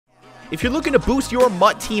If you're looking to boost your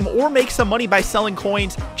MUT team or make some money by selling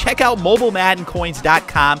coins, check out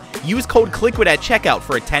mobilemaddencoins.com. Use code Kliquid at checkout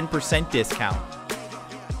for a 10% discount.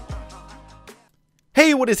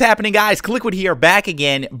 Hey, what is happening, guys? Kliquid here, back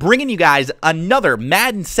again, bringing you guys another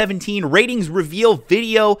Madden 17 ratings reveal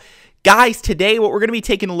video. Guys, today what we're going to be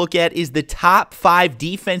taking a look at is the top 5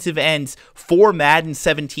 defensive ends for Madden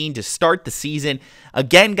 17 to start the season.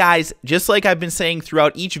 Again, guys, just like I've been saying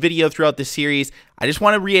throughout each video throughout this series, I just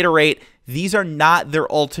want to reiterate, these are not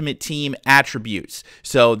their ultimate team attributes.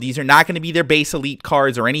 So these are not going to be their base elite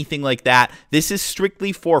cards or anything like that. This is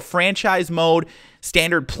strictly for franchise mode,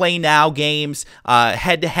 standard play now games,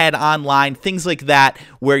 head-to-head online, things like that,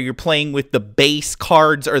 where you're playing with the base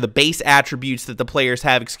cards or the base attributes that the players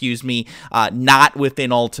have, not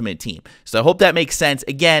within Ultimate Team. So I hope that makes sense.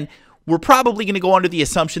 Again, we're probably going to go under the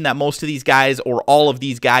assumption that most of these guys or all of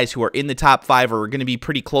these guys who are in the top 5 are going to be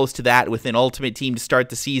pretty close to that within Ultimate Team to start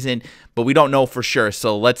the season, but we don't know for sure,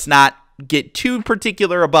 so let's not get too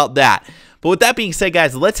particular about that. But with that being said,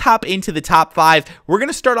 guys, let's hop into the top 5. We're going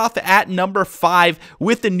to start off at number 5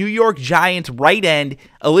 with the New York Giants right end,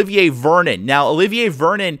 Olivier Vernon. Now, Olivier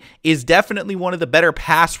Vernon is definitely one of the better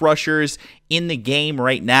pass rushers in the game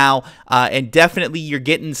right now, and definitely you're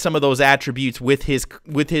getting some of those attributes with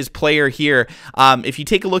his player here. If you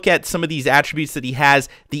take a look at some of these attributes that he has,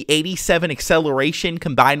 the 87 acceleration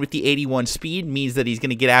combined with the 81 speed means that he's going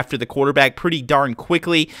to get after the quarterback pretty darn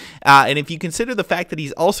quickly. And if you consider the fact that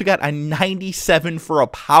he's also got a 97 for a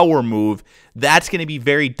power move, that's going to be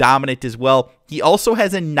very dominant as well. He also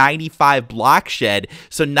has a 95 block shed,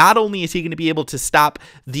 so not only is he going to be able to stop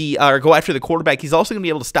the or go after the quarterback, he's also going to be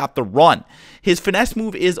able to stop the run. His finesse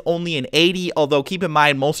move is only an 80, although keep in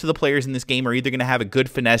mind most of the players in this game are either going to have a good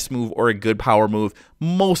finesse move or a good power move.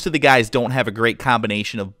 Most of the guys don't have a great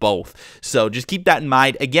combination of both, so just keep that in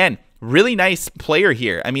mind. Again, really nice player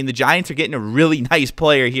here. I mean, the Giants are getting a really nice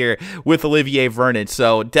player here with Olivier Vernon,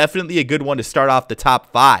 so definitely a good one to start off the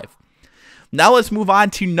top 5. Now let's move on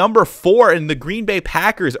to number 4, and the Green Bay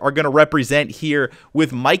Packers are going to represent here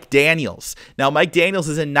with Mike Daniels. Now, Mike Daniels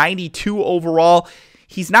is a 92 overall.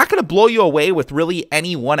 He's not going to blow you away with really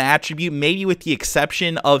any one attribute, maybe with the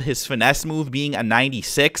exception of his finesse move being a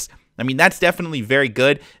 96. I mean, that's definitely very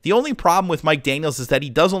good. The only problem with Mike Daniels is that he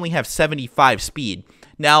does only have 75 speed.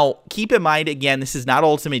 Now, keep in mind, again, this is not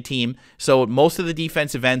Ultimate Team, so most of the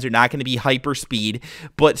defensive ends are not going to be hyper speed,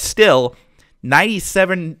 but still,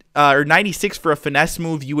 97 or 96 for a finesse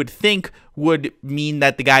move, you would think would mean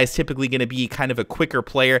that the guy is typically going to be kind of a quicker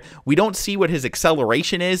player. We don't see what his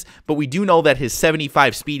acceleration is, but we do know that his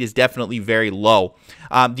 75 speed is definitely very low.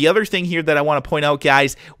 The other thing here that I want to point out,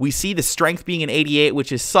 guys, we see the strength being an 88,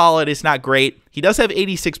 which is solid. It's not great. He does have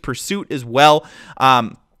 86 pursuit as well.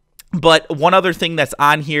 But one other thing that's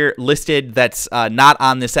on here listed that's not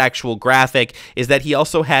on this actual graphic is that he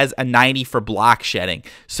also has a 90 for block shedding.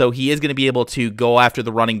 So he is going to be able to go after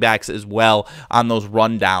the running backs as well on those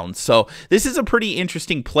rundowns. So this is a pretty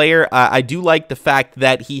interesting player. I do like the fact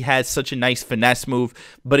that he has such a nice finesse move.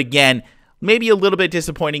 But again, maybe a little bit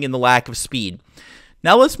disappointing in the lack of speed.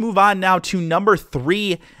 Now let's move on now to number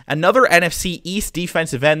 3, another NFC East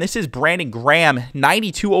defensive end. This is Brandon Graham,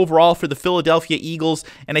 92 overall for the Philadelphia Eagles,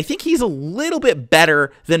 and I think he's a little bit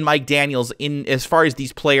better than Mike Daniels in as far as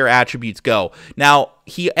these player attributes go. Now,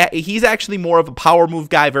 he's actually more of a power move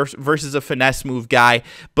guy versus a finesse move guy,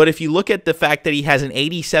 but if you look at the fact that he has an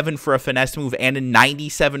 87 for a finesse move and a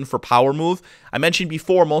 97 for power move, I mentioned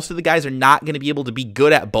before, most of the guys are not going to be able to be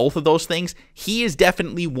good at both of those things. He is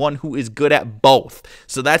definitely one who is good at both,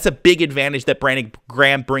 so that's a big advantage that Brandon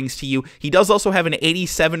Graham brings to you. He does also have an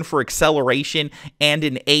 87 for acceleration and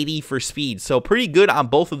an 80 for speed, so pretty good on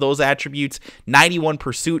both of those attributes. 91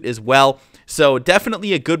 pursuit as well. So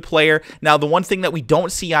definitely a good player. Now, the one thing that we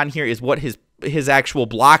don't see on here is what his actual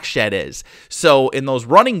block shed is. So in those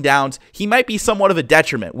running downs, he might be somewhat of a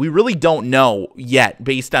detriment. We really don't know yet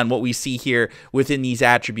based on what we see here within these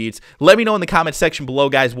attributes. Let me know in the comment section below,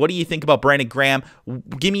 guys. What do you think about Brandon Graham?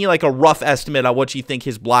 Give me like a rough estimate on what you think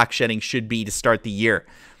his block shedding should be to start the year.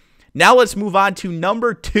 Now let's move on to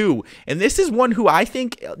number 2, and this is one who I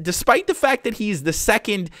think, despite the fact that he's the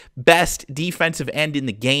second best defensive end in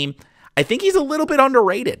the game, I think he's a little bit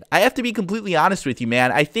underrated. I have to be completely honest with you,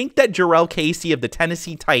 man. I think that Jarrell Casey of the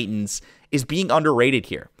Tennessee Titans is being underrated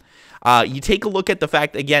here. You take a look at the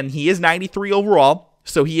fact, again, he is 93 overall.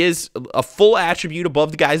 So he is a full attribute above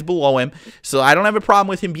the guys below him. So I don't have a problem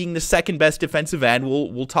with him being the second best defensive end.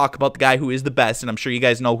 We'll talk about the guy who is the best, and I'm sure you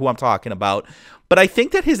guys know who I'm talking about. but I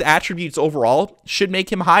think that his attributes overall should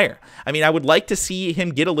make him higher. I mean, I would like to see him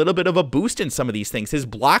get a little bit of a boost in some of these things. His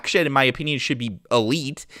block shed, in my opinion, should be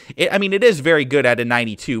elite. I mean, it is very good at a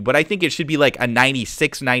 92, but I think it should be like a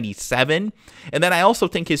 96, 97. And then I also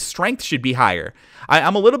think his strength should be higher.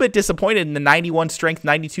 I'm a little bit disappointed in the 91 strength,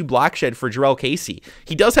 92 block shed for Jurrell Casey.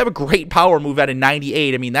 He does have a great power move at a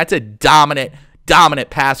 98. I mean, that's a dominant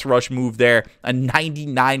pass rush move there. A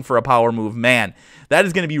 99 for a power move. Man, that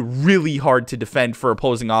is going to be really hard to defend for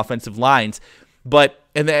opposing offensive lines. But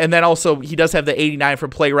and then also he does have the 89 for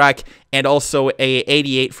play rec and also a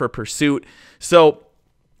 88 for pursuit. So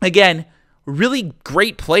again, really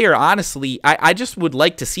great player, honestly. I just would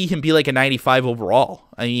like to see him be like a 95 overall.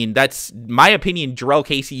 I mean, that's my opinion. Jurrell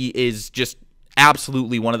Casey is just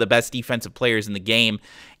absolutely one of the best defensive players in the game,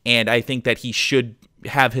 and I think that he should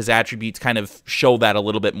have his attributes kind of show that a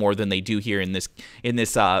little bit more than they do here in this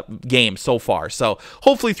game so far. So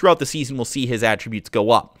hopefully throughout the season we'll see his attributes go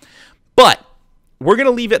up. But we're going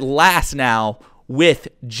to leave it last now with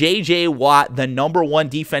J.J. Watt, the #1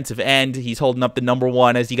 defensive end. He's holding up the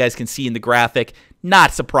 #1, as you guys can see in the graphic.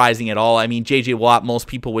 Not surprising at all. I mean, J.J. Watt, most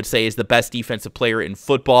people would say, is the best defensive player in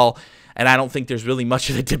football, and I don't think there's really much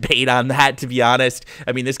of a debate on that, to be honest.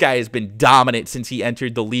 I mean, this guy has been dominant since he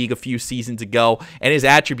entered the league a few seasons ago, and his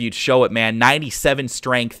attributes show it, man. 97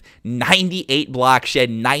 strength, 98 block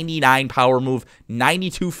shed, 99 power move,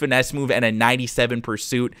 92 finesse move, and a 97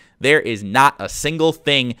 pursuit. There is not a single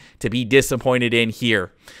thing to be disappointed in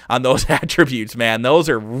here on those attributes, man. Those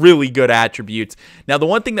are really good attributes. Now, the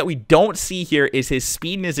one thing that we don't see here is his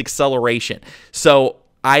speed and his acceleration. So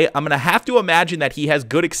I'm going to have to imagine that he has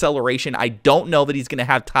good acceleration. I don't know that he's going to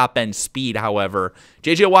have top-end speed, however.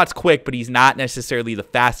 J.J. Watt's quick, but he's not necessarily the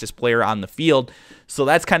fastest player on the field. So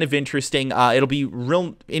that's kind of interesting. It'll be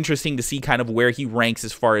real interesting to see kind of where he ranks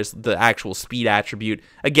as far as the actual speed attribute.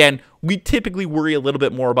 Again, we typically worry a little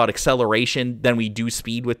bit more about acceleration than we do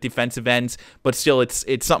speed with defensive ends, but still it's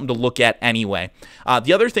something to look at anyway.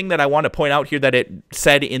 The other thing that I want to point out here that it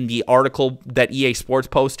said in the article that EA Sports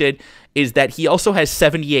posted is that he also has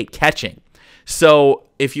 78 catching. So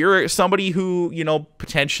if you're somebody who,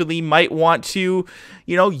 potentially might want to,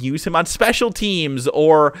 use him on special teams,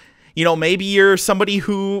 or maybe you're somebody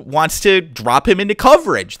who wants to drop him into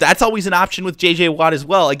coverage, that's always an option with J.J. Watt as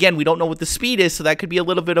well. Again, we don't know what the speed is, so that could be a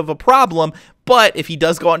little bit of a problem. But if he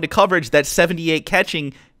does go out into coverage, that 78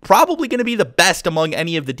 catching probably going to be the best among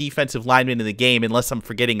any of the defensive linemen in the game, unless I'm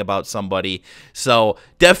forgetting about somebody. So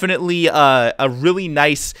definitely a really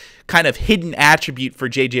nice kind of hidden attribute for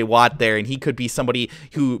J.J. Watt there, and he could be somebody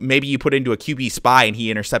who maybe you put into a QB spy and he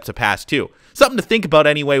intercepts a pass too. Something to think about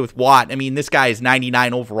anyway with Watt. I mean, this guy is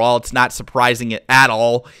 99 overall. It's not surprising at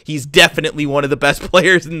all. He's definitely one of the best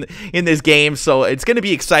players in this game, so it's going to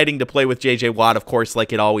be exciting to play with J.J. Watt, of course,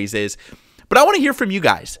 like it always is. But I want to hear from you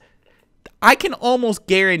guys. I can almost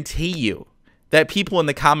guarantee you that people in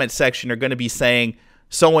the comment section are going to be saying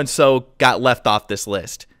so-and-so got left off this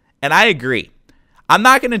list. And I agree. I'm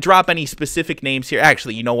not going to drop any specific names here.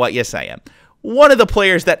 Actually, you know what? Yes, I am. One of the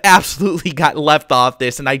players that absolutely got left off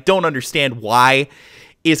this, and I don't understand why,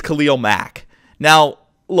 is KHALIL MACK. Now,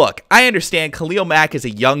 look, I understand KHALIL MACK is a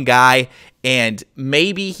young guy, and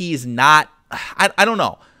maybe he's not, I don't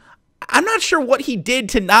know. I'm not sure what he did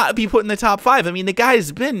to not be put in the top 5. I mean, the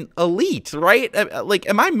guy's been elite, right? Like,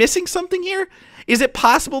 am I missing something here? Is it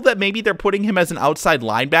possible that maybe they're putting him as an outside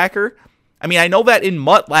linebacker? I mean, I know that in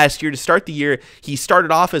Mutt last year to start the year, he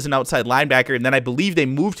started off as an outside linebacker, and then I believe they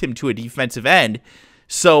moved him to a defensive end.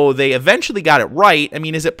 So they eventually got it right. I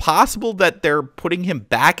mean, is it possible that they're putting him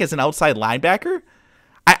back as an outside linebacker?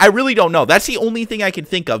 I really don't know. That's the only thing I can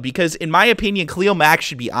think of, because in my opinion, KHALIL MACK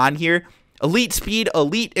should be on here. Elite speed,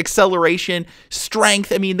 elite acceleration,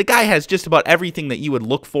 strength. I mean, the guy has just about everything that you would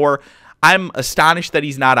look for. I'm astonished that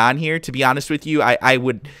he's not on here, to be honest with you. I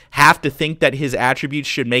would have to think that his attributes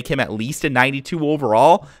should make him at least a 92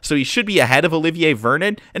 overall, so he should be ahead of Olivier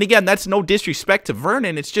Vernon. And again, that's no disrespect to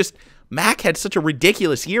Vernon. It's just Mack had such a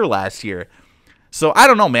ridiculous year last year. So I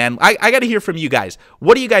don't know, man. I got to hear from you guys.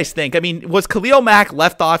 What do you guys think? I mean, was KHALIL MACK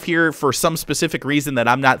left off here for some specific reason that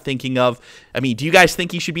I'm not thinking of? I mean, do you guys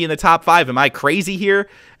think he should be in the top 5? Am I crazy here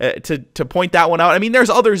to point that one out? I mean, there's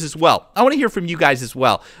others as well. I want to hear from you guys as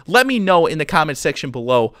well. Let me know in the comment section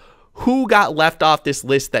below who got left off this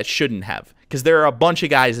list that shouldn't have, because there are a bunch of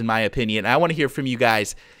guys in my opinion. I want to hear from you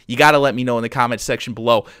guys. You got to let me know in the comment section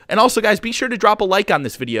below. And also, guys, be sure to drop a like on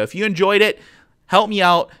this video. If you enjoyed it, help me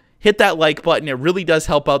out. hit that like button. It really does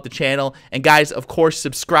help out the channel. And guys, of course,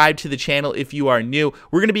 subscribe to the channel if you are new.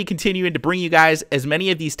 We're going to be continuing to bring you guys as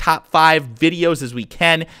many of these top 5 videos as we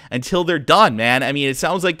can until they're done, man. I mean, it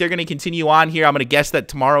sounds like they're going to continue on here. I'm going to guess that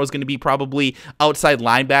tomorrow is going to be probably outside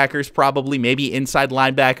linebackers, probably maybe inside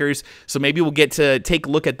linebackers. So maybe we'll get to take a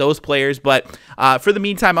look at those players. But for the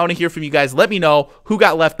meantime, I want to hear from you guys. Let me know who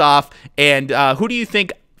got left off and who do you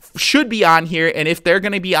think should be on here, and if they're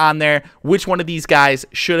going to be on there, which one of these guys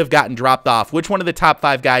should have gotten dropped off? Which one of the top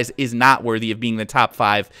 5 guys is not worthy of being the top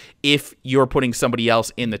 5 if you're putting somebody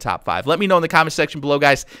else in the top 5? Let me know in the comment section below,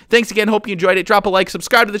 guys. Thanks again. Hope you enjoyed it. Drop a like,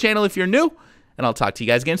 subscribe to the channel if you're new, and I'll talk to you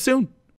guys again soon.